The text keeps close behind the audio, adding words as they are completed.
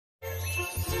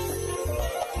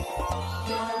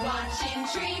You're watching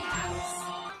Treehouse.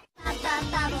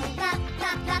 Bubble,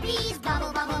 guppies,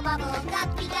 bubble, bubble, bubble,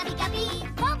 guppy, guppy, guppy,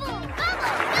 bubble,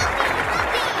 bubble, guppy,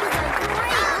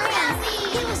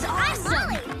 It was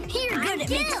awesome! You're good at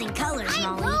mixing colors,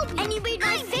 Molly. And you made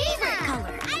my favorite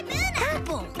color. I'm Luna.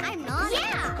 Purple. I'm Molly.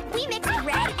 Yeah, we mixed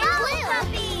red and blue.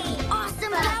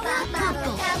 Awesome color,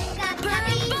 purple.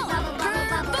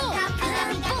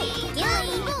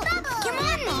 Come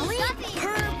on, Molly.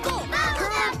 Purple.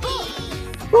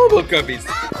 Bubble Guppies,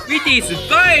 Sweetie's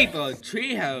Survival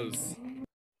Treehouse.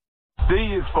 D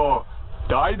is for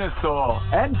dinosaur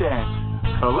and dance.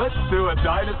 So let's do a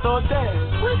dinosaur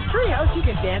dance. With Treehouse, you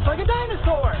can dance like a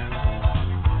dinosaur.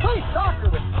 Play soccer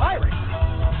with pirates.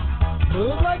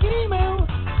 Move like an emu.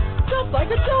 Jump like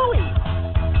a joey.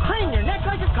 Crane your neck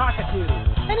like a cockatoo.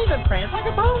 And even prance like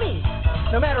a pony.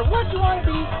 No matter what you want to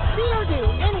be, see or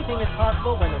do, anything is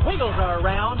possible when the Wiggles are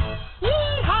around.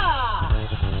 Yee-haw!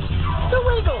 The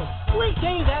Wiggles,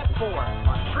 weekdays at 4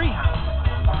 on Treehouse.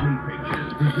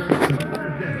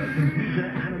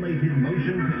 Animated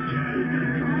motion picture.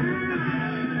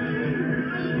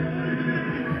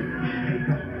 Take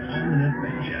off on an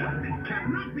adventure. It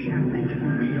cannot be happening in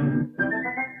real.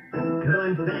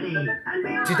 Good Betty. And we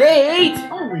are Today,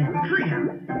 only on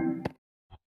Treehouse.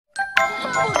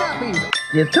 Bubble Guppies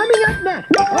is coming up next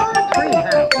on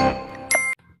Treehouse.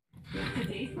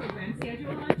 Today's program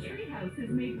schedule on Treehouse is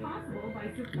made possible by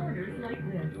supporters like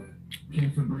this. Can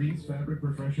Febreze fabric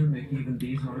refresher make even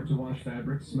these hard to wash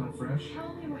fabrics smell fresh?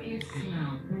 Tell me what you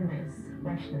smell. Newness,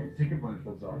 freshness. Take your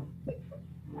blindfolds off.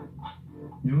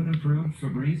 New and improved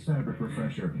Febreze fabric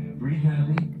refresher. Breathe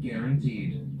happy,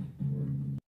 guaranteed.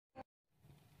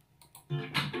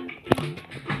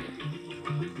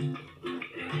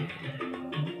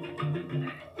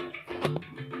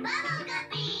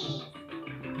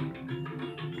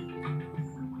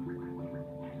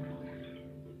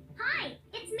 Hi,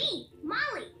 it's me,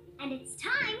 Molly, and it's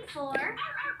time for...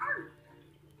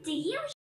 Do you